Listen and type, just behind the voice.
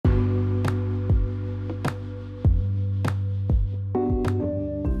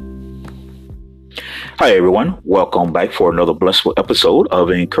Hi, everyone. Welcome back for another blissful episode of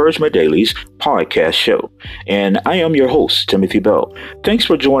Encouragement Daily's podcast show. And I am your host, Timothy Bell. Thanks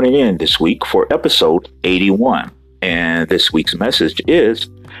for joining in this week for episode 81. And this week's message is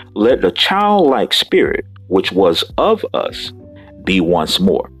let the childlike spirit which was of us be once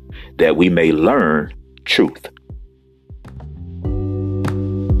more, that we may learn truth.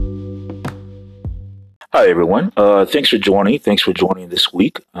 Hi, everyone. Thanks for joining. Thanks for joining this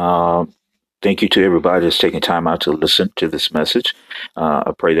week. Thank you to everybody that's taking time out to listen to this message.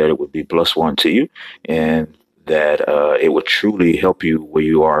 I pray that it would be blessed one to you and that it would truly help you where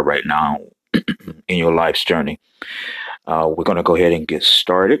you are right now in your life's journey. We're going to go ahead and get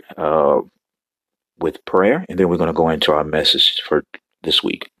started with prayer, and then we're going to go into our message for this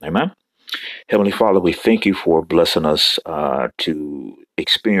week. Amen. Heavenly Father, we thank you for blessing us to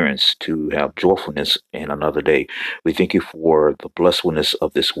experience, to have joyfulness in another day. We thank you for the blessedness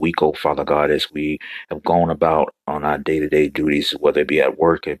of this week, oh Father God, as we have gone about on our day-to-day duties, whether it be at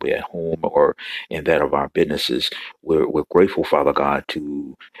work, it be at home, or in that of our businesses. We're grateful, Father God,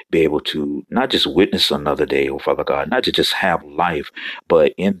 to be able to not just witness another day, oh Father God, not to just have life,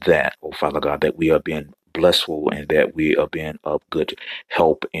 but in that, oh Father God, that we are being blessful and that we are being of good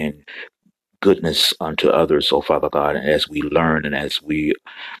help and goodness unto others, oh Father God, and as we learn and as we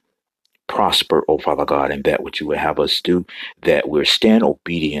prosper, oh Father God, in that which you would have us do, that we're stand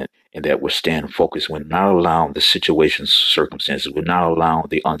obedient and that we're stand focused. We're not allowing the situations, circumstances, we're not allowing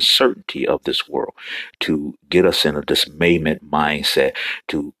the uncertainty of this world to get us in a dismayment mindset,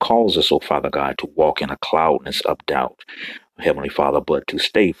 to cause us, oh Father God, to walk in a cloudness of doubt. Heavenly Father, but to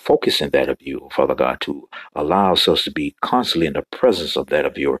stay focused in that of you, Father God, to allow ourselves to be constantly in the presence of that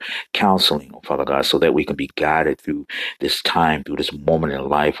of your counseling, Father God, so that we can be guided through this time, through this moment in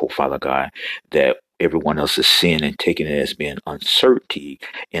life, oh Father God, that everyone else is seeing and taking it as being uncertainty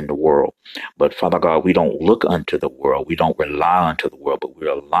in the world. But Father God, we don't look unto the world. We don't rely unto the world, but we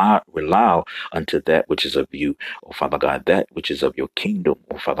rely unto that which is of you, oh Father God, that which is of your kingdom,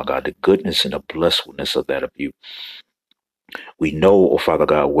 oh Father God, the goodness and the blessedness of that of you. We know, oh Father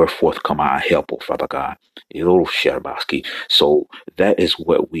God, where forth come our help, oh Father God. So that is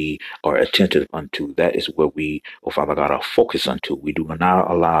what we are attentive unto. That is what we, oh Father God, are focused unto. We do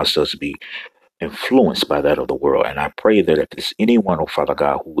not allow ourselves to be influenced by that of the world. And I pray that if there's anyone, oh Father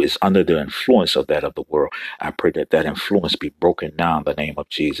God, who is under the influence of that of the world, I pray that that influence be broken down in the name of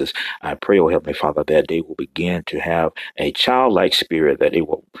Jesus. I pray, oh Heavenly Father, that they will begin to have a childlike spirit, that they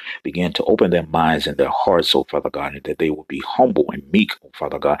will begin to open their minds and their hearts, oh Father God, and that they will be humble and meek, oh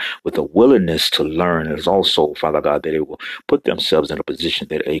Father God, with a willingness to learn. And also, Father God, that they will put themselves in a position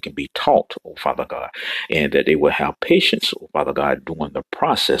that they can be taught, oh Father God, and that they will have patience, oh Father God, during the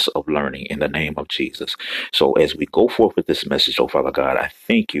process of learning in the name of Jesus. So as we go forth with this message, oh Father God, I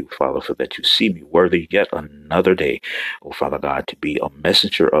thank you, Father, for that you see me worthy yet another day, oh Father God, to be a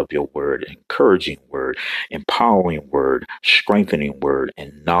messenger of your word, encouraging word, empowering word, strengthening word,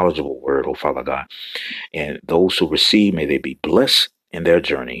 and knowledgeable word, oh Father God. And those who receive, may they be blessed in their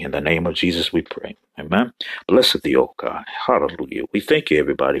journey. In the name of Jesus, we pray. Amen. Blessed thee, oh God. Hallelujah. We thank you,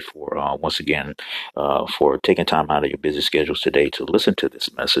 everybody, for once again, for taking time out of your busy schedules today to listen to this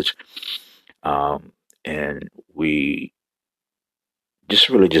message. And we just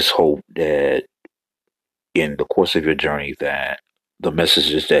really just hope that in the course of your journey that the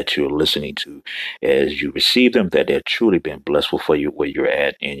messages that you're listening to, as you receive them, that they're truly been blessful for you where you're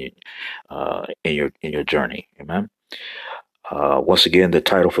at in your journey. Amen. Once again, the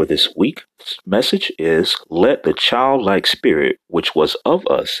title for this week's message is "Let the childlike spirit which was of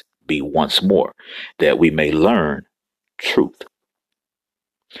us be once more, that we may learn truth."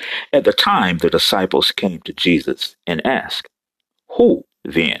 At the time, the disciples came to Jesus and asked, "Who,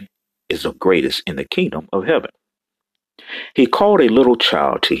 then, is the greatest in the kingdom of heaven?" He called a little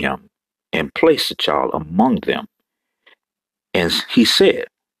child to him and placed the child among them. And he said,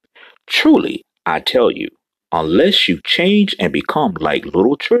 "Truly, I tell you, unless you change and become like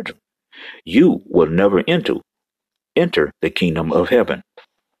little children, you will never enter the kingdom of heaven.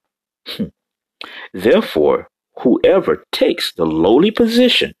 Therefore, whoever takes the lowly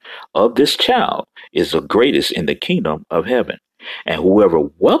position of this child is the greatest in the kingdom of heaven. And whoever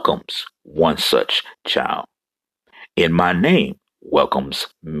welcomes one such child in my name welcomes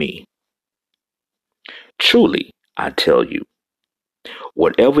me. Truly, I tell you,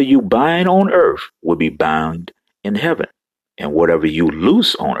 whatever you bind on earth will be bound in heaven, and whatever you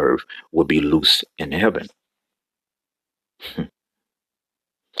loose on earth will be loosed in heaven."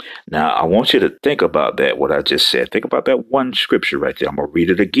 Now, I want you to think about that, what I just said. Think about that one scripture right there. I'm going to read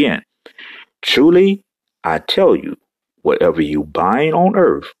it again. Truly, I tell you, Whatever you bind on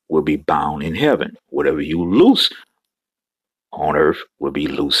earth will be bound in heaven. Whatever you loose on earth will be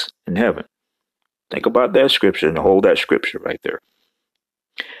loose in heaven. Think about that scripture and hold that scripture right there.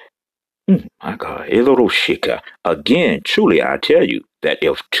 My God. Eloroshika. Again, truly I tell you that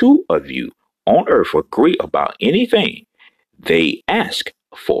if two of you on earth agree about anything they ask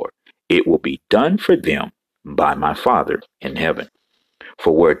for, it will be done for them by my Father in heaven.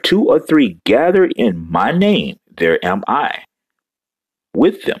 For where two or three gather in my name, there am I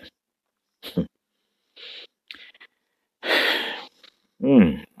with them.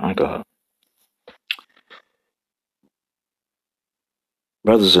 My God.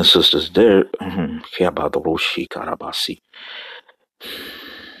 Brothers and sisters, that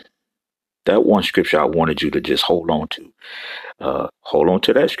one scripture I wanted you to just hold on to. Hold on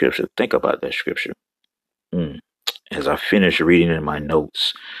to that scripture. Think about that scripture. As I finish reading in my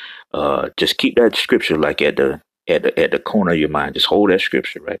notes, just keep that scripture like at the corner of your mind. Just hold that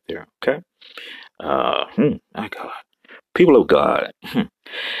scripture right there. Okay. My God. People of God,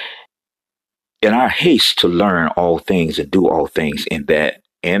 in our haste to learn all things and do all things in that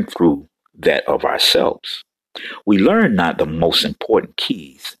and through that of ourselves, we learn not the most important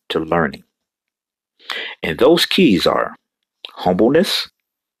keys to learning. And those keys are humbleness,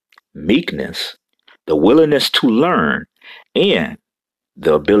 meekness, the willingness to learn, and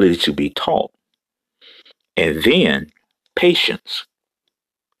the ability to be taught. And then patience.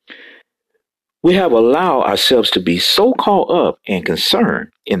 We have allowed ourselves to be so caught up and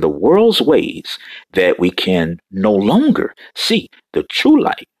concerned in the world's ways that we can no longer see the true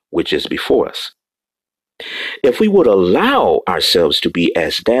light which is before us. If we would allow ourselves to be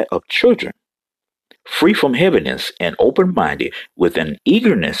as that of children, free from heaviness and open minded with an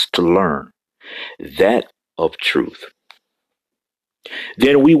eagerness to learn that of truth,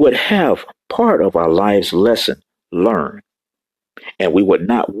 then we would have part of our life's lesson learned, and we would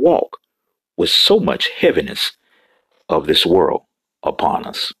not walk with so much heaviness of this world upon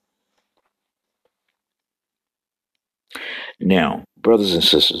us. Now, brothers and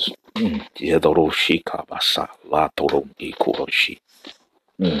sisters, my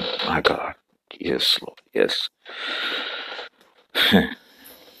God, yes, Lord, yes.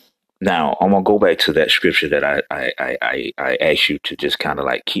 Now, I'm gonna go back to that scripture that I asked you to just kind of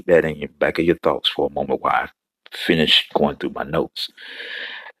like keep that in your back of your thoughts for a moment while I finish going through my notes.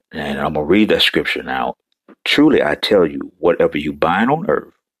 And I'm gonna read that scripture now. Truly, I tell you, whatever you bind on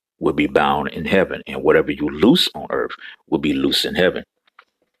earth will be bound in heaven, and whatever you loose on earth will be loose in heaven.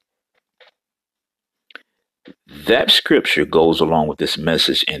 That scripture goes along with this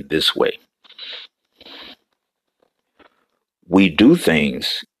message in this way. We do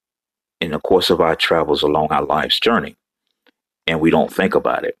things in the course of our travels along our life's journey, and we don't think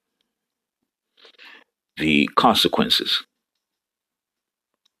about it. The consequences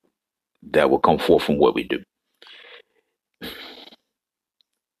that will come forth from what we do.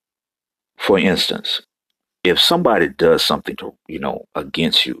 For instance, if somebody does something to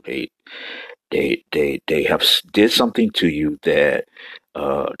against you, they have did something to you that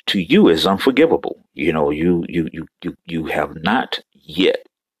to you is unforgivable. You have not yet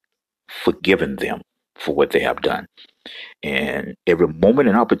forgiven them for what they have done. And every moment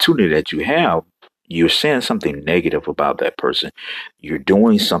and opportunity that you have, you're saying something negative about that person. You're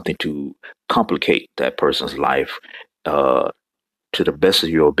doing something to complicate that person's life to the best of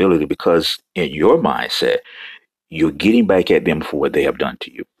your ability, because in your mindset, you're getting back at them for what they have done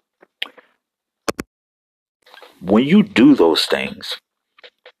to you. When you do those things,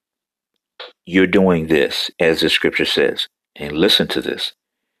 you're doing this, as the scripture says, and listen to this.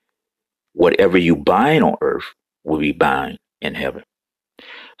 Whatever you bind on earth will be bound in heaven.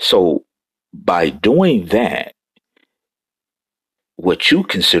 So by doing that, what you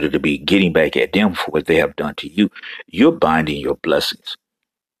consider to be getting back at them for what they have done to you, you're binding your blessings.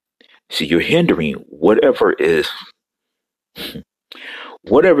 See, you're hindering whatever is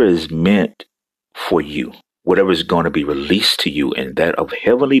meant for you, whatever is going to be released to you in that of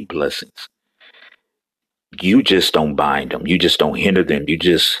heavenly blessings. You just don't bind them. You just don't hinder them. You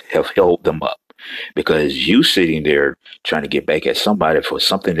just have held them up, because you sitting there trying to get back at somebody for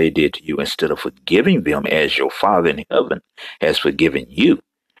something they did to you, instead of forgiving them as your Father in heaven has forgiven you.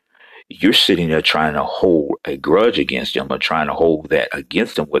 You're sitting there trying to hold a grudge against them, or trying to hold that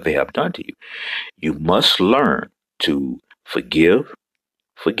against them, what they have done to you. You must learn to forgive,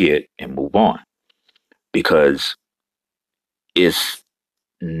 forget, and move on, because it's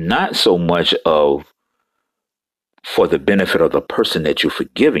not so much of for the benefit of the person that you're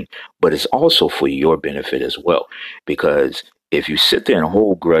forgiving, but it's also for your benefit as well. Because If you sit there and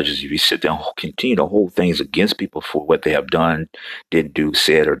hold grudges, if you sit there and continue to hold things against people for what they have done, didn't do,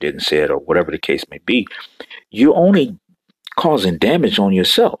 said, or didn't say it, or whatever the case may be, you're only causing damage on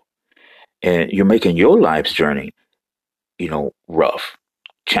yourself. And you're making your life's journey, rough,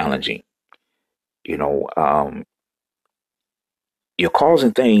 challenging. You know, you're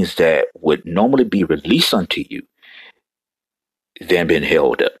causing things that would normally be released unto you, then being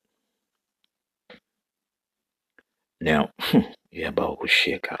held up. Now, yeah, but oh,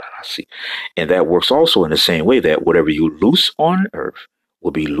 shit, God, I see. And that works also in the same way that whatever you loose on earth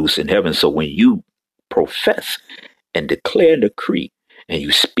will be loose in heaven. So when you profess and declare and decree, and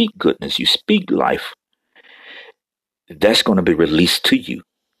you speak goodness, you speak life, that's going to be released to you.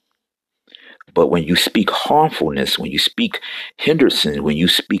 But when you speak harmfulness, when you speak hindrance, when you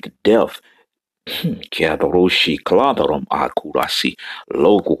speak death, you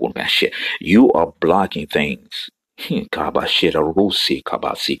are blocking things.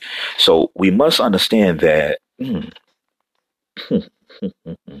 So we must understand that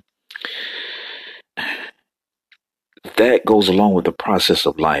that goes along with the process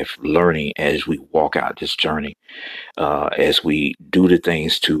of life, learning as we walk out this journey, as we do the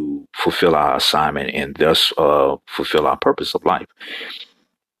things to fulfill our assignment and thus fulfill our purpose of life.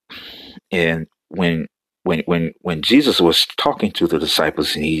 And when Jesus was talking to the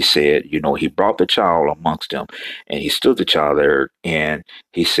disciples and he said, he brought the child amongst them and he stood the child there and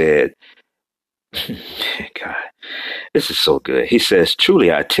he said, God, this is so good. He says,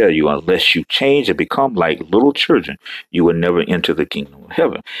 truly, I tell you, unless you change and become like little children, you will never enter the kingdom of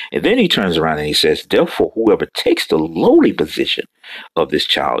heaven. And then he turns around and he says, therefore, whoever takes the lowly position of this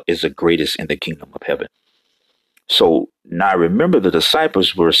child is the greatest in the kingdom of heaven. So now remember the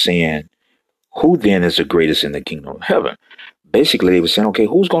disciples were saying, who then is the greatest in the kingdom of heaven? Basically, they were saying, okay,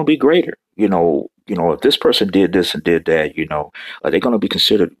 who's going to be greater? If this person did this and did that, are they going to be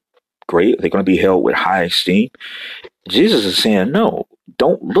considered great? Are they going to be held with high esteem? Jesus is saying, no,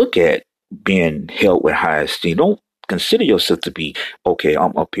 don't look at being held with high esteem. Don't consider yourself to be, okay,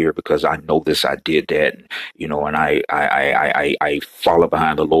 I'm up here because I know this, I did that, and I follow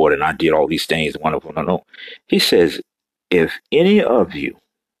behind the Lord and I did all these things. Wonderful. No. He says, if any of you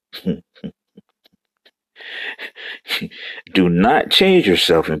do not change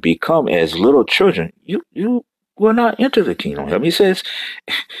yourself and become as little children, you will not enter the kingdom of heaven. He says,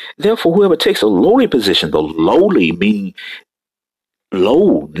 therefore, whoever takes a lowly position, the lowly mean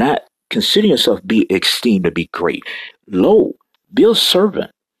low, not consider yourself be esteemed to be great. Low, be a servant.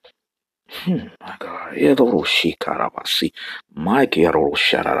 My God. See,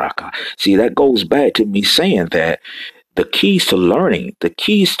 that goes back to me saying that the keys to learning, the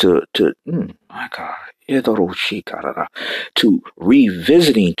keys to my God, to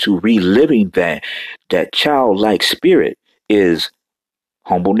revisiting, to reliving that childlike spirit is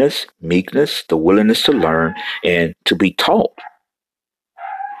humbleness, meekness, the willingness to learn and to be taught,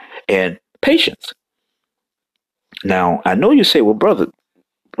 and patience. Now, I know you say, well, brother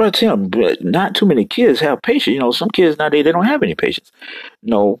Tim, not too many kids have patience. Some kids nowadays, they don't have any patience.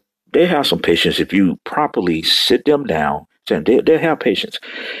 No, they have some patience if you properly sit them down. They have patience.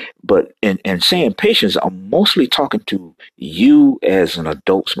 But in saying patience, I'm mostly talking to you as an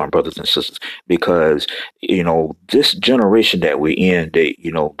adults, my brothers and sisters, because, this generation that we're in, the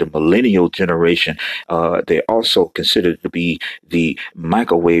millennial generation, they also consider to be the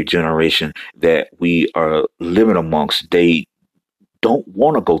microwave generation that we are living amongst. They don't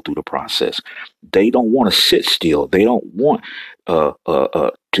want to go through the process. They don't want to sit still. They don't want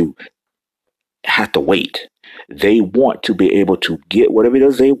to have to wait. They want to be able to get whatever it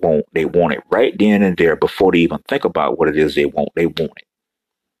is they want. They want it right then and there before they even think about what it is they want. They want it.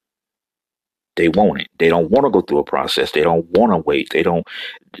 They want it. They don't want to go through a process. They don't want to wait. They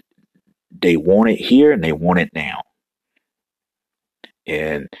want it here and they want it now.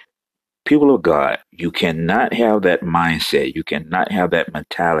 And people of God, you cannot have that mindset. You cannot have that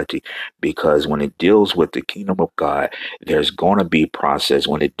mentality, because when it deals with the kingdom of God, there's going to be process.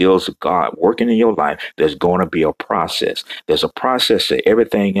 When it deals with God working in your life, there's going to be a process. There's a process to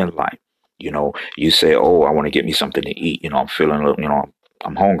everything in life. You say, oh, I want to get me something to eat. I'm feeling,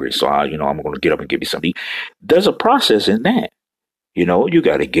 I'm hungry. So I'm going to get up and get me something to eat. There's a process in that. You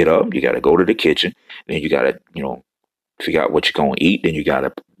got to get up, you got to go to the kitchen, then you got to, figure out what you're going to eat. Then you got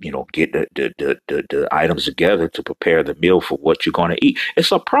to, get the items together to prepare the meal for what you're going to eat.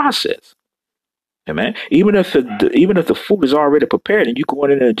 It's a process. Amen. Even if the food is already prepared and you go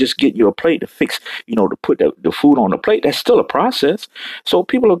in there and just get you a plate to fix, to put the food on the plate, that's still a process. So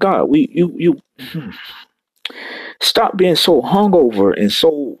people of God, Stop being so hungover and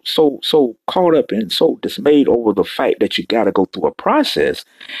so caught up and so dismayed over the fact that you got to go through a process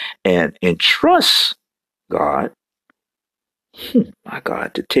and trust God, my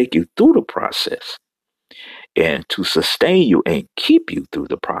God, to take you through the process and to sustain you and keep you through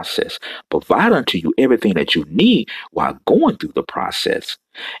the process, provide unto you everything that you need while going through the process.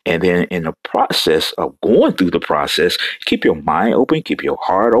 And then in the process of going through the process, keep your mind open, keep your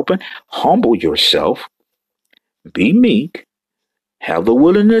heart open, humble yourself, be meek, have the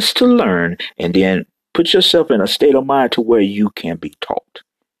willingness to learn, and then put yourself in a state of mind to where you can be taught.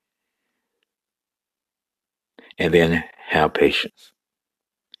 And then have patience.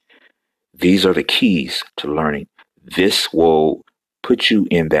 These are the keys to learning. This will put you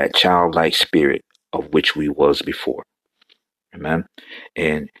in that childlike spirit of which we was before. Amen.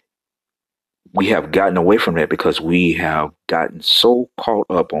 And we have gotten away from that because we have gotten so caught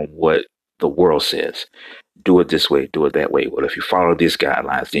up on what the world says. Do it this way, do it that way. Well, if you follow these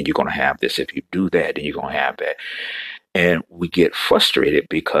guidelines, then you're going to have this. If you do that, then you're going to have that. And we get frustrated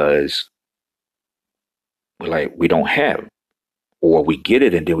because we're like, we don't have it. Or we get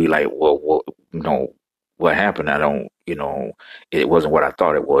it and then we like, well, what happened? I don't, it wasn't what I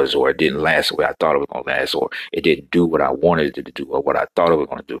thought it was, or it didn't last the way I thought it was going to last, or it didn't do what I wanted it to do, or what I thought it was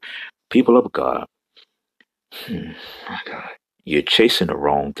going to do. People of God, my God, you're chasing the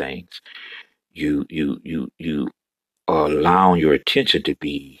wrong things. You are allowing your attention to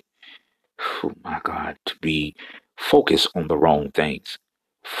be, oh my God, to be focused on the wrong things.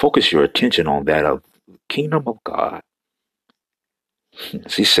 Focus your attention on that of the kingdom of God.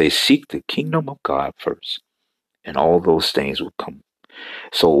 As he says, seek the kingdom of God first, and all those things will come.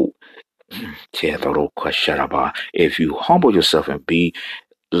 So, if you humble yourself and be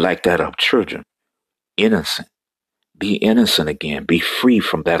like that of children, innocent, be innocent again, be free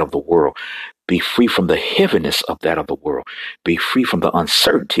from that of the world, be free from the heaviness of that of the world, be free from the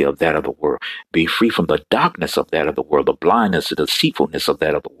uncertainty of that of the world, be free from the darkness of that of the world, the blindness, the deceitfulness of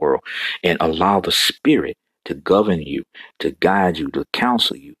that of the world, and allow the Spirit to govern you, to guide you, to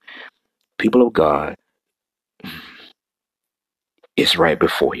counsel you. People of God, it's right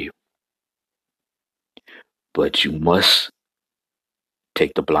before you. But you must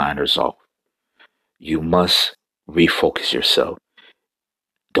take the blinders off. You must refocus yourself.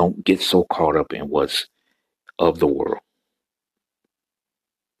 Don't get so caught up in what's of the world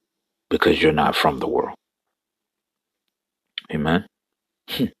because you're not from the world. Amen.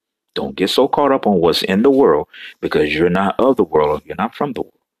 Don't get so caught up on what's in the world because you're not of the world or you're not from the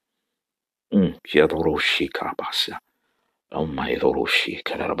world. Oh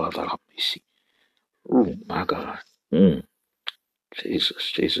my God.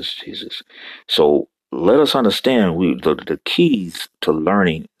 Jesus, Jesus, Jesus. So let us understand the keys to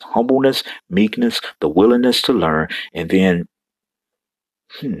learning: humbleness, meekness, the willingness to learn, and then,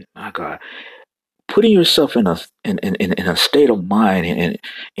 my God, putting yourself in a state of mind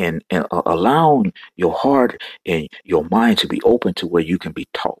and allowing your heart and your mind to be open to where you can be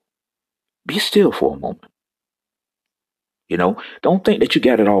taught. Be still for a moment. Don't think that you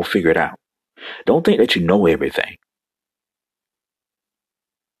got it all figured out. Don't think that you know everything,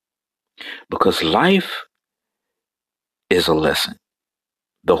 because life is a lesson.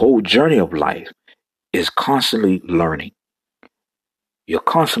 The whole journey of life is constantly learning. You're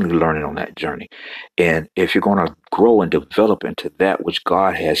constantly learning on that journey. And if you're going to grow and develop into that which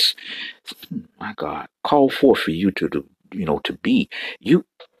God has, my God, called forth for you to do, to be, you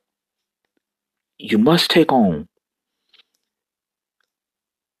you must take on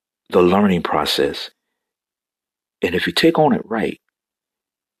the learning process. And if you take on it right,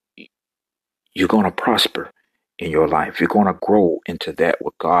 you're going to prosper in your life. You're going to grow into that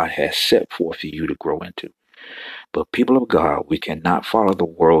what God has set forth for you to grow into. But people of God, we cannot follow the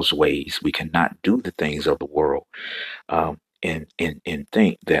world's ways. We cannot do the things of the world. And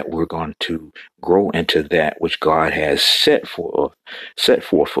think that we're going to grow into that which God has set forth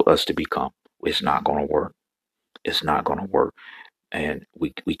for us to become. It's not going to work. It's not going to work. And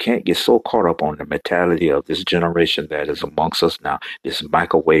we can't get so caught up on the mentality of this generation that is amongst us now, this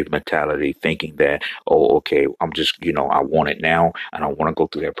microwave mentality, thinking that, oh, okay, I'm just, I want it now. I don't want to go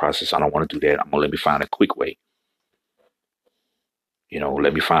through that process. I don't want to do that. I'm going to let me find a quick way.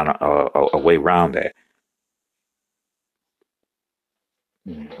 Let me find a way around that.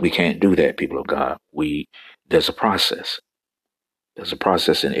 We can't do that, people of God. There's a process. There's a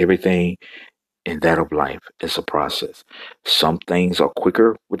process in everything in that of life. It's a process. Some things are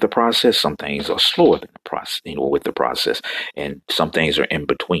quicker with the process. Some things are slower than the process, with the process. And some things are in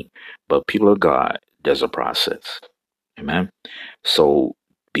between. But people of God, there's a process. Amen. So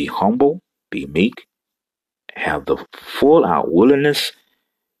be humble, be meek, have the full out willingness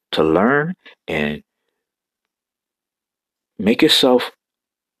to learn and make yourself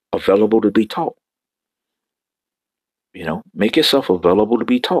available to be taught. Make yourself available to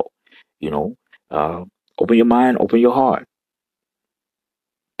be taught. You know, uh, open your mind, open your heart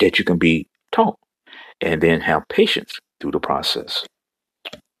that you can be taught, and then have patience through the process.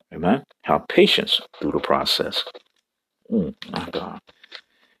 Amen. Have patience through the process. My God.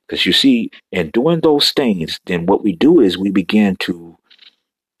 Because you see, in doing those things, then what we do is we begin to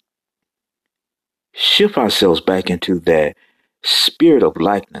shift ourselves back into that spirit of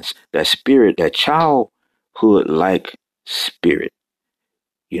likeness, that spirit, that childhood like spirit,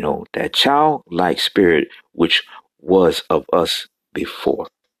 that childlike spirit which was of us before,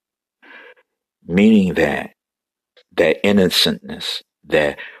 meaning that innocentness,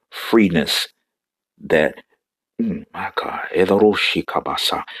 that freeness, that my God,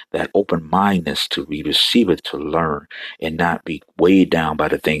 that open mindedness to receive it, to learn, and not be weighed down by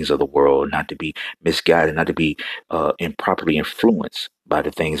the things of the world, not to be misguided, not to be improperly influenced by the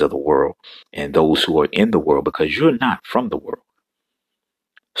things of the world and those who are in the world, because you're not from the world.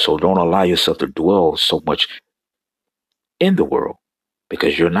 So don't allow yourself to dwell so much in the world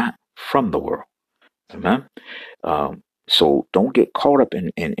because you're not from the world. Amen. So don't get caught up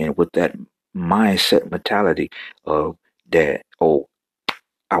in with that mindset mentality of that, oh,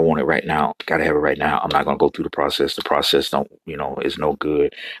 I want it right now. Gotta have it right now. I'm not gonna go through the process. The process don't, is no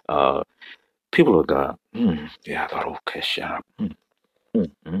good. People of God. Yeah, I thought, okay, shut up. Mm,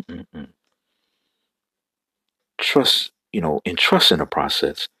 mm, mm, mm. Trust, and trust in the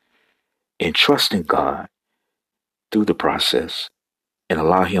process, and trust in God through the process, and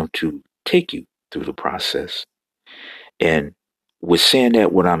allow Him to take you through the process. And with saying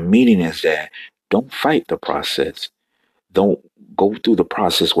that, what I'm meaning is that don't fight the process. Don't go through the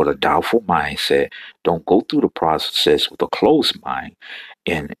process with a doubtful mindset. Don't go through the process with a closed mind.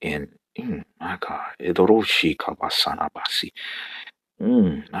 And my God,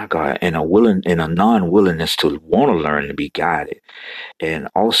 my God, and a non-willingness to want to learn and be guided, and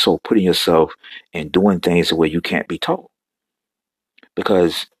also putting yourself and doing things where you can't be taught.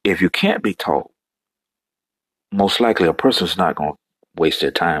 Because if you can't be taught, most likely a person's not going to waste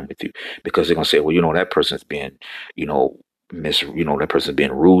their time with you, because they're going to say, well, that person's been, you know, that person's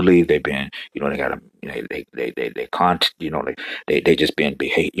been rudely. They've been, they got to, they just been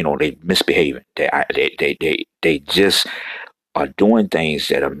they misbehaving. They just are doing things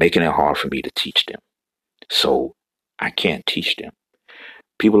that are making it hard for me to teach them. So I can't teach them.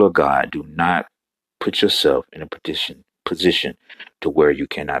 People of God, do not put yourself in a position to where you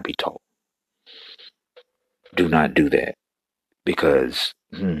cannot be taught. Do not do that. Because,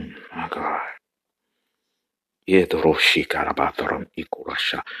 my God,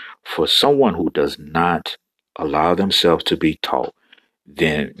 for someone who does not allow themselves to be taught,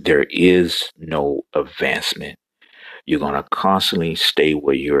 then there is no advancement. You're going to constantly stay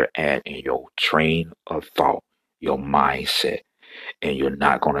where you're at in your train of thought, your mindset, and you're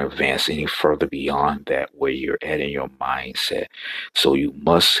not going to advance any further beyond that where you're at in your mindset. So you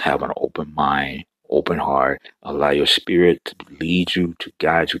must have an open mind, open heart, allow your spirit to lead you, to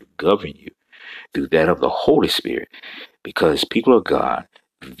guide you, to govern you through that of the Holy Spirit. Because people of God,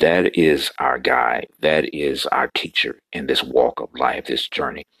 that is our guide, that is our teacher in this walk of life, this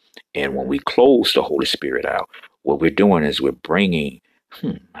journey. And when we close the Holy Spirit out, what we're doing is we're bringing,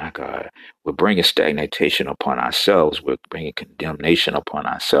 my God, we're bringing stagnation upon ourselves. We're bringing condemnation upon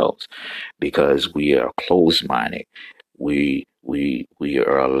ourselves because we are closed-minded. We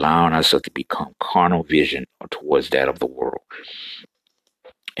are allowing ourselves to become carnal vision towards that of the world,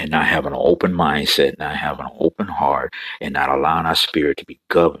 and not having an open mindset, not having an open heart, and not allowing our spirit to be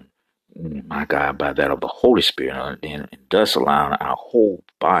governed, my God, by that of the Holy Spirit, and thus allowing our whole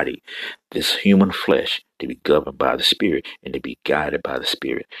body, this human flesh, to be governed by the Spirit and to be guided by the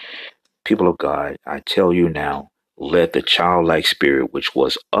Spirit. People of God, I tell you now, let the childlike spirit which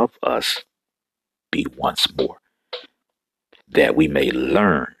was of us be once more, that we may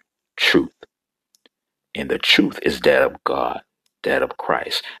learn truth. And the truth is that of God, that of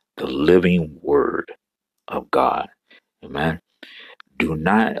Christ, the living word of God. Amen. Do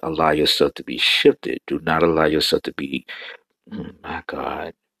not allow yourself to be shifted. Do not allow yourself to be, my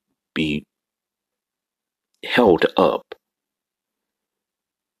God, be held up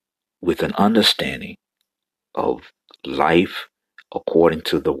with an understanding of life according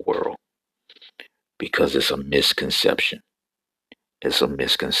to the world, because it's a misconception. It's a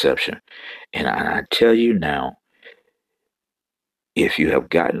misconception. And I tell you now, if you have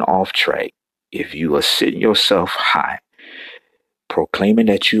gotten off track, if you are setting yourself high, proclaiming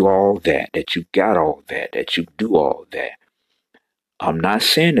that you all that you got all that you do all that. I'm not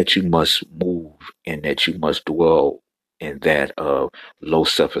saying that you must move and that you must dwell in that of low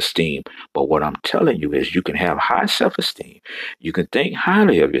self-esteem. But what I'm telling you is you can have high self-esteem. You can think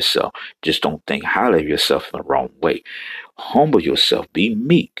highly of yourself. Just don't think highly of yourself in the wrong way. Humble yourself. Be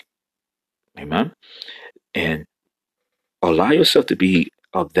meek. Amen. And allow yourself to be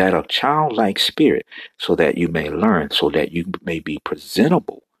of that of childlike spirit so that you may learn, so that you may be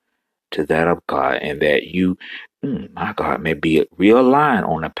presentable to that of God, and that you, my God, may be realigned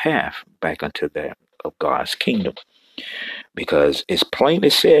on a path back unto that of God's kingdom. Because it's plainly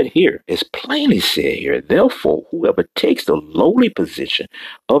said here, therefore, whoever takes the lowly position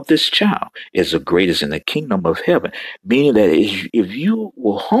of this child is the greatest in the kingdom of heaven. Meaning that if you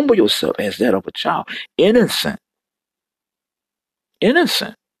will humble yourself as that of a child, innocent,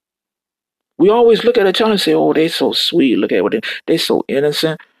 innocent. We always look at a child and say, oh, they so sweet. Look at what they so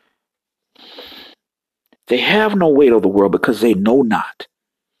innocent. They have no weight of the world because they know not.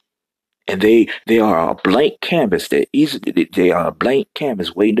 And they are a blank canvas. They are a blank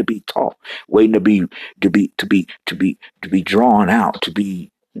canvas waiting to be taught, waiting to be drawn out, to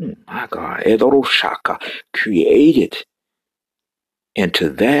be, my God, Edoro Shaka, created into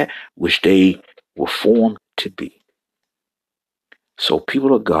that which they were formed to be. So,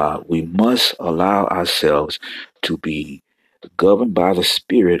 people of God, we must allow ourselves to be governed by the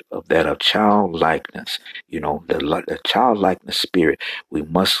spirit of that of childlikeness. The childlikeness spirit. We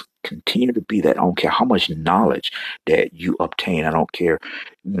must continue to be that. I don't care how much knowledge that you obtain. I don't care,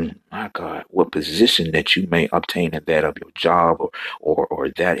 my God, what position that you may obtain in that of your job or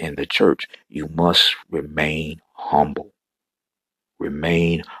that in the church. You must remain humble.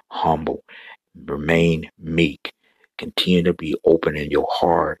 Remain humble. Remain meek. Continue to be open in your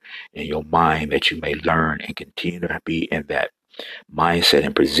heart and your mind that you may learn, and continue to be in that mindset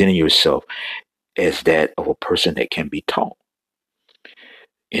and presenting yourself as that of a person that can be taught.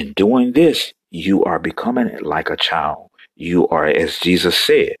 In doing this, you are becoming like a child. You are, as Jesus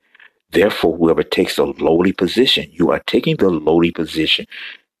said, therefore, whoever takes the lowly position, you are taking the lowly position.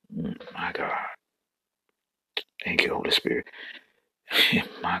 My God. Thank you, Holy Spirit.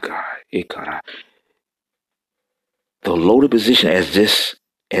 My God. The lowly position as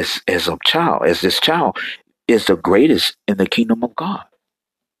a child, as this child is the greatest in the kingdom of God.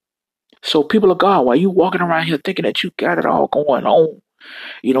 So, people of God, while you walking around here thinking that you got it all going on,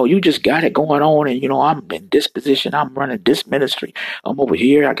 you just got it going on, and I'm in this position, I'm running this ministry, I'm over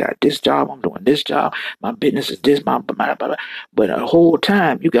here, I got this job, I'm doing this job, my business is this, but the whole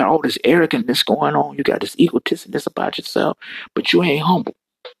time you got all this arrogance going on, you got this egotisticness about yourself, but you ain't humble.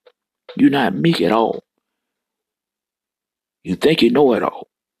 You're not meek at all. You think you know it all.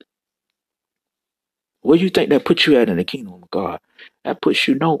 Where do you think that puts you at in the kingdom of God? That puts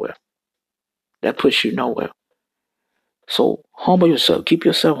you nowhere. That puts you nowhere. So humble yourself. Keep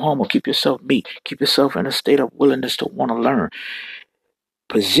yourself humble. Keep yourself meek. Keep yourself in a state of willingness to want to learn.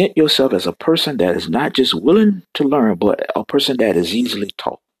 Present yourself as a person that is not just willing to learn, but a person that is easily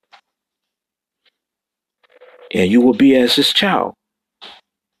taught. And you will be as this child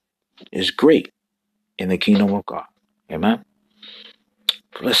is great in the kingdom of God. Amen.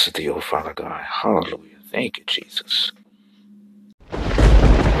 Blessed thee, O Father God. Hallelujah. Thank you, Jesus.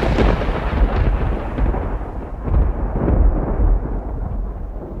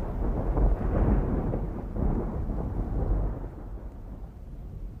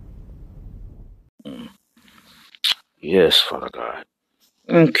 Yes, Father God.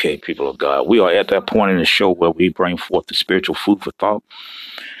 Okay, people of God, we are at that point in the show where we bring forth the spiritual food for thought.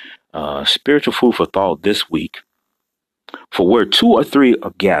 Spiritual food for thought this week. For where two or three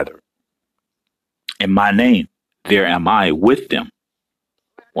are gathered in my name, there am I with them.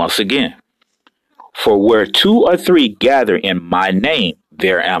 Once again, for where two or three gather in my name,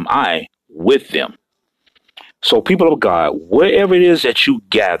 there am I with them. So, people of God, wherever it is that you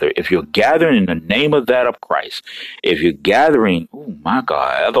gather, if you're gathering in the name of that of Christ, if you're gathering, oh my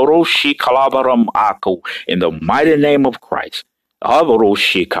God, in the mighty name of Christ,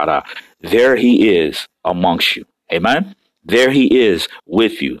 there he is amongst you. Amen. There he is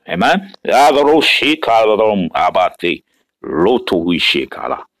with you. Amen. My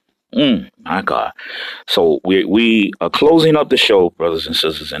God. So we are closing up the show, brothers and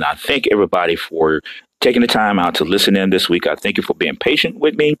sisters, and I thank everybody for taking the time out to listen in this week. I thank you for being patient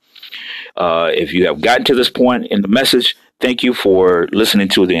with me. If you have gotten to this point in the message, thank you for listening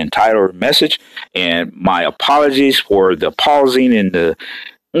to the entire message. And my apologies for the pausing and the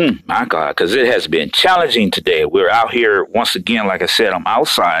My God, because it has been challenging today. We're out here once again. Like I said, I'm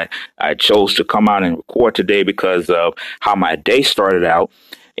outside. I chose to come out and record today because of how my day started out.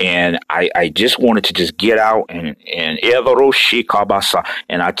 And I just wanted to just get out and and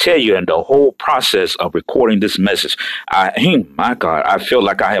I tell you, in the whole process of recording this message, my God, I feel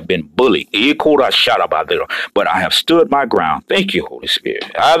like I have been bullied. But I have stood my ground. Thank you, Holy Spirit.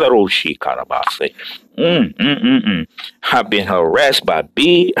 I've been harassed by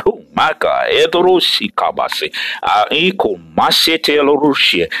B. Oh my God.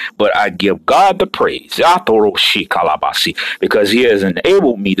 But I give God the praise. Because He has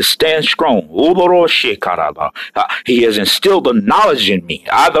enabled me to stand strong. He has instilled the knowledge in me.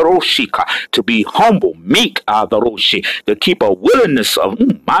 To be humble, meek, to keep a willingness of,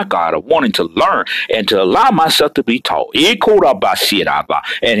 my God, of wanting to learn and to allow myself to be taught.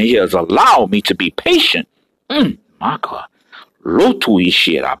 And He has allowed me to be patient. My God. Lotu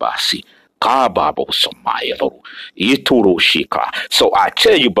ishirabasi. Kababo somayelo. Ituro shika. So I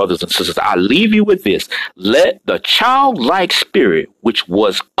tell you, brothers and sisters, I leave you with this. Let the childlike spirit which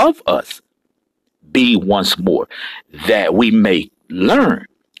was of us be once more, that we may learn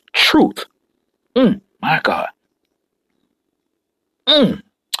truth. My God.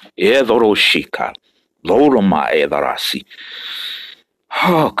 Edoro shika. Loroma edarasi.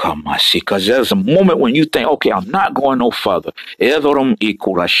 Oh, come on, see, because there's a moment when you think, okay, I'm not going no further. Why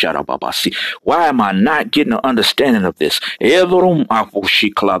am I not getting an understanding of this? You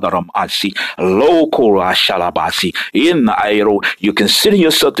consider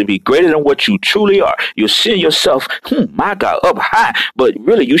yourself to be greater than what you truly are. You see yourself, my God, up high, but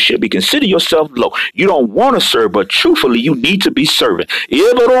really you should be considering yourself low. You don't want to serve, but truthfully, you need to be serving.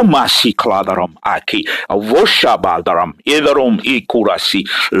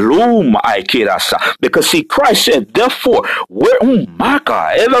 Because see, Christ said, therefore, my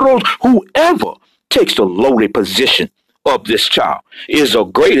God, whoever takes the lowly position of this child is the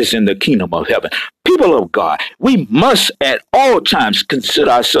greatest in the kingdom of heaven. People of God, we must at all times consider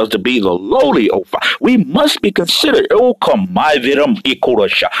ourselves to be the lowly. We must be considered. I'm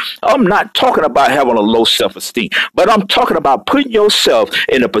not talking about having a low self-esteem, but I'm talking about putting yourself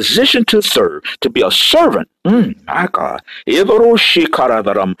in a position to serve, to be a servant. My God.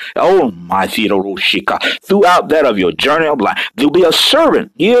 Oh, my throughout that of your journey of life, to be a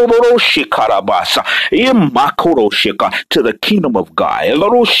servant to the kingdom of God.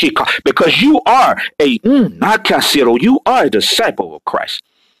 Because you are you are a disciple of Christ.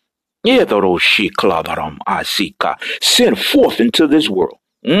 Sent forth into this world.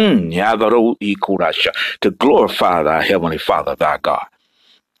 To glorify thy heavenly Father, thy God.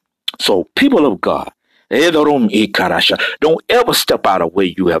 So, people of God, don't ever step out of where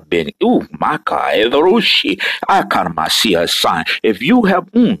you have been. Ooh, my God. I kind of see a sign. If you have,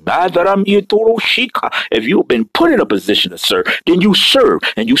 if you've been put in a position to serve, then you serve.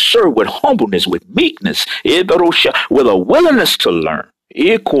 And you serve with humbleness, with meekness, with a willingness to learn.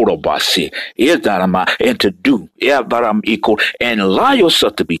 And to do. And allow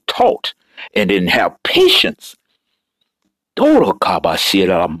yourself to be taught. And then have patience.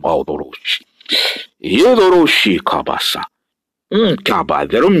 Yedoroshi kabasa.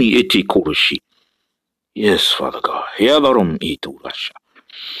 Kabaderum iti kurushi. Yes, Father God. Yedorum iturasha.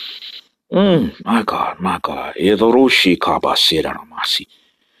 My God, my God. Yedoroshi kabasira ramasi.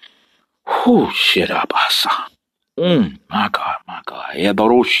 Whew, shirabasa. My God, my God.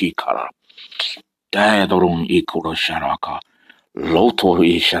 Yedoroshi kara. Daedorum ikurasharaka. Lotor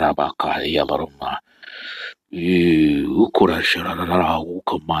isharabaka yedoruma. Ukurasharara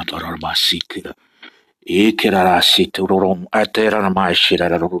ukamataramasika. Ekerarasiturum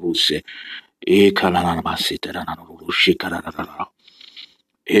ateranamashiraruse. Ekananamasiteranarushikara.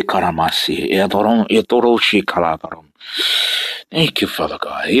 Ekaramasi. Edoron etoroshikararum. Thank you, Father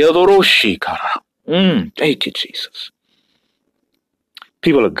God. Edoroshikara. Thank you, Jesus.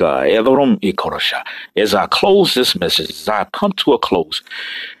 People of God, Edorom Ekorosha. As I close this message, as I come to a close,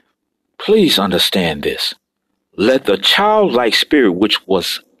 please understand this. Let the childlike spirit which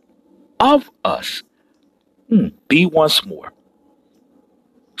was of us be once more.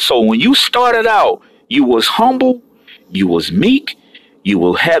 So when you started out, you was humble, you was meek, you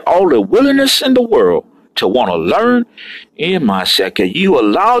will have all the willingness in the world to want to learn. In my second, you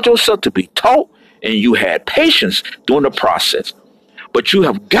allowed yourself to be taught and you had patience during the process. But you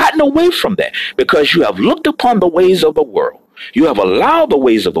have gotten away from that because you have looked upon the ways of the world. You have allowed the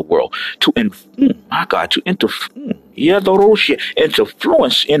ways of the world to, influence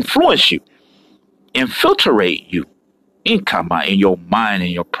you, infiltrate you in your mind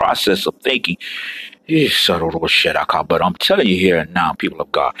and your process of thinking. But I'm telling you here and now, people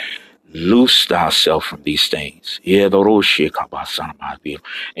of God, loose thyself from these things. And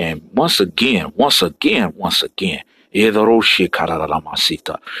once again,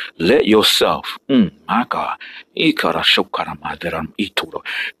 let yourself, my God,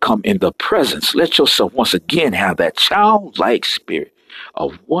 come in the presence. Let yourself once again have that childlike spirit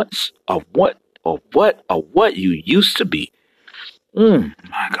of what you used to be.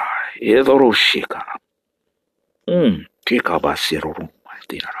 My God.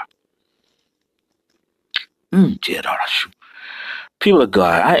 People of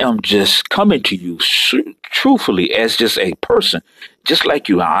God, I am just coming to you truthfully as just a person, just like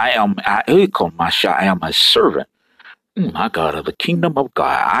you. I am a servant, my God, of the kingdom of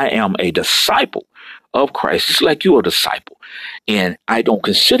God. I am a disciple of Christ, just like you are a disciple. And I don't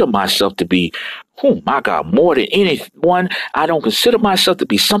consider myself to be, oh my God, more than anyone. I don't consider myself to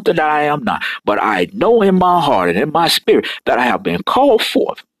be something that I am not. But I know in my heart and in my spirit that I have been called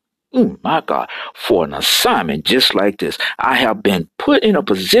forth. My God, for an assignment just like this. I have been put in a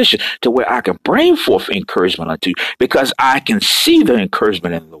position to where I can bring forth encouragement unto you because I can see the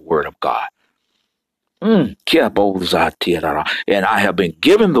encouragement in the word of God. And I have been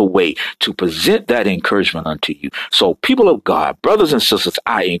given the way to present that encouragement unto you. So, people of God, brothers and sisters,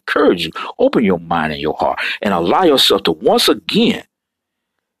 I encourage you, open your mind and your heart and allow yourself to once again,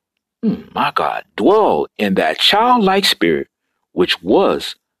 my God, dwell in that childlike spirit which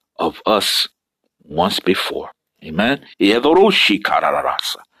was of us once before. Amen. Yadoroshi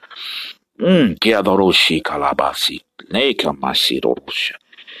kararasa. Yadoroshi kalabasi. Neka masidorosha.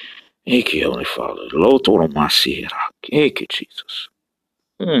 Thank you, Heavenly Father. Lotoro masira. Thank you, Jesus.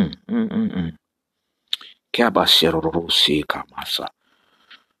 Kabasidorosi kamasa.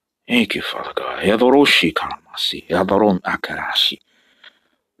 Thank you, Father God. Yadoroshi kalamasi. Yadoron akarashi.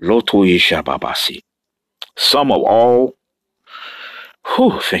 Loto ishababasi. Some of all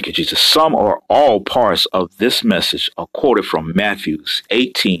thank you, Jesus. Some or all parts of this message are quoted from Matthew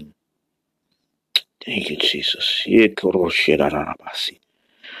 18. Thank you, Jesus.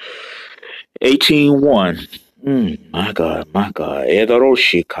 18:1. My God, my God.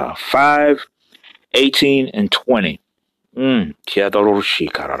 Edaroshika 5, 18, and 20.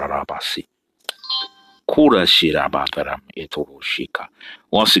 Kiadaroshika rarabasi. Kurashirabataram etoroshika.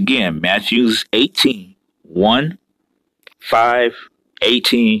 Once again, Matthews 18:1, 5,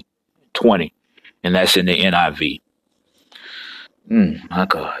 18, 20. And that's in the NIV. My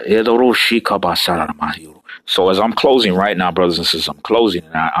God. So as I'm closing right now, brothers and sisters, I'm closing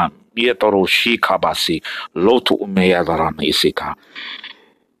and I'm I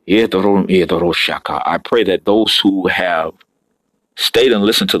pray that those who have stayed and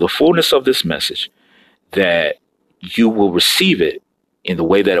listened to the fullness of this message, that you will receive it in the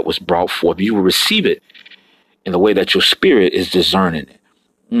way that it was brought forth. You will receive it in the way that your spirit is discerning it.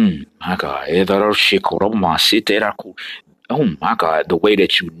 My God. Oh my God, the way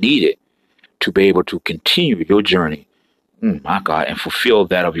that you need it to be able to continue your journey, my God, and fulfill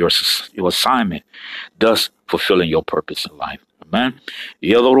that of your assignment, thus fulfilling your purpose in life. Amen.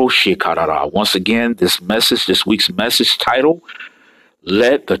 Once again, this week's message title,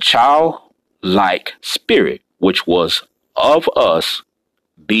 Let the Childlike Spirit, which was of us,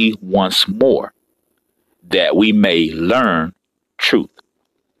 be once more, that we may learn truth.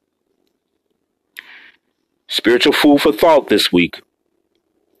 Spiritual food for thought this week.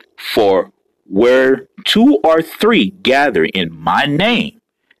 For where two or three gather in my name,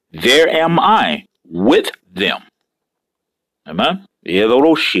 there am I with them. Amen. And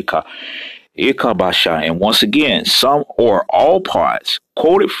once again, some or all parts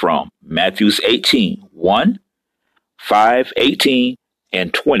quoted from Matthew 18:1, 5, 18,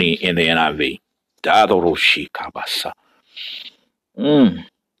 and 20 in the NIV.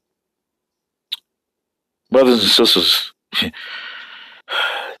 Brothers and sisters,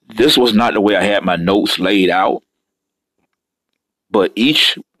 this was not the way I had my notes laid out, but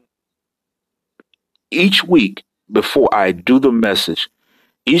each week before I do the message,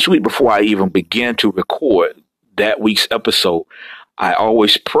 each week before I even begin to record that week's episode, I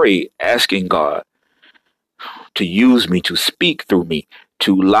always pray asking God to use me, to speak through me,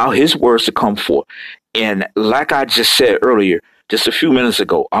 to allow his words to come forth. And like I just said earlier, just a few minutes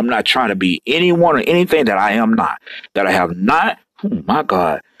ago, I'm not trying to be anyone or anything that I am not, that I have not, my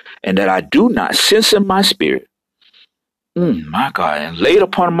God, and that I do not sense in my spirit, my God, and laid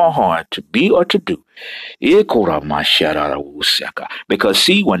upon my heart to be or to do. Because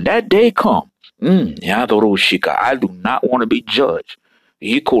see, when that day comes, I do not want to be judged.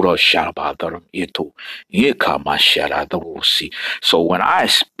 So when I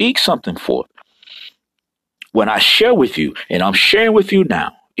speak something forth, when I share with you, and I'm sharing with you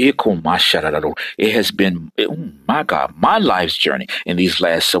now, it has been, oh my God, my life's journey in these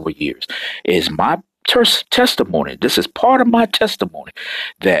last several years is my testimony. This is part of my testimony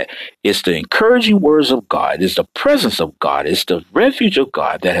that it's the encouraging words of God, it's the presence of God, it's the refuge of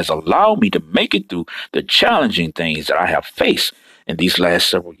God that has allowed me to make it through the challenging things that I have faced in these last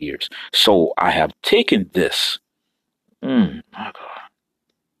several years. So I have taken this, my God,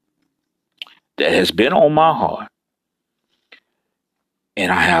 that has been on my heart,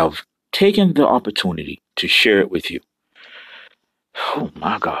 and I have taken the opportunity to share it with you. Oh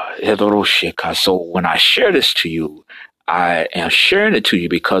my God. So when I share this to you, I am sharing it to you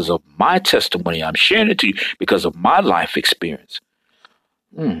because of my testimony. I'm sharing it to you because of my life experience.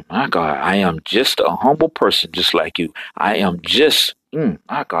 My God, I am just a humble person just like you. I am just,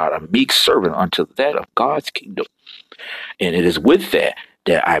 my God, a meek servant unto that of God's kingdom. And it is with that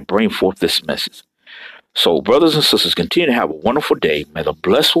that I bring forth this message. So, brothers and sisters, continue to have a wonderful day. May the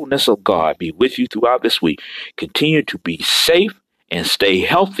blessedness of God be with you throughout this week. Continue to be safe and stay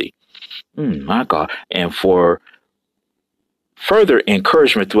healthy. My God. And for further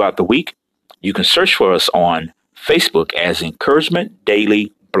encouragement throughout the week, you can search for us on Facebook as Encouragement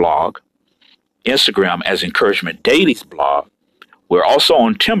Daily Blog, Instagram as Encouragement Daily's Blog. We're also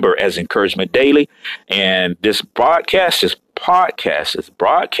on Timber as Encouragement Daily. And this broadcast is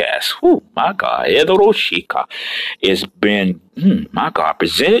broadcast. Oh, my God. Edoroshika is been, my God,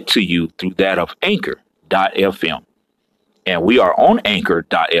 presented to you through that of Anchor.fm. And we are on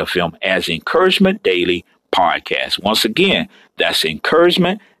Anchor.fm as Encouragement Daily Podcast. Once again, that's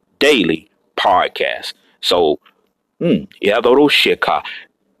Encouragement Daily Podcast. So, Edoroshika,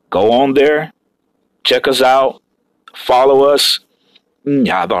 go on there, check us out, follow us.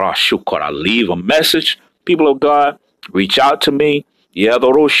 Leave a message, people of God. Reach out to me. And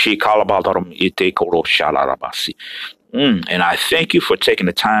I thank you for taking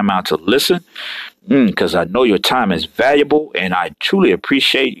the time out to listen, because I know your time is valuable, and I truly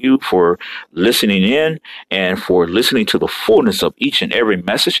appreciate you for listening in and for listening to the fullness of each and every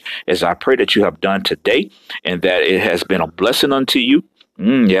message, as I pray that you have done today and that it has been a blessing unto you.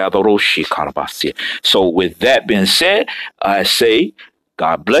 So with that being said, I say,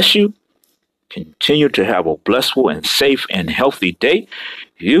 God bless you. Continue to have a blissful and safe and healthy day.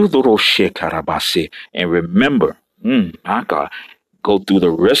 And remember, my God, go through the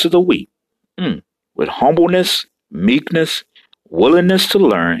rest of the week with humbleness, meekness, willingness to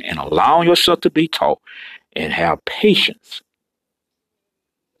learn, and allowing yourself to be taught, and have patience.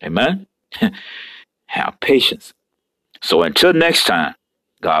 Amen. Have patience. So until next time,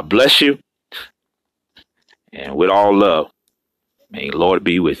 God bless you. And with all love, may the Lord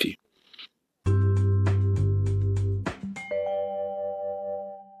be with you.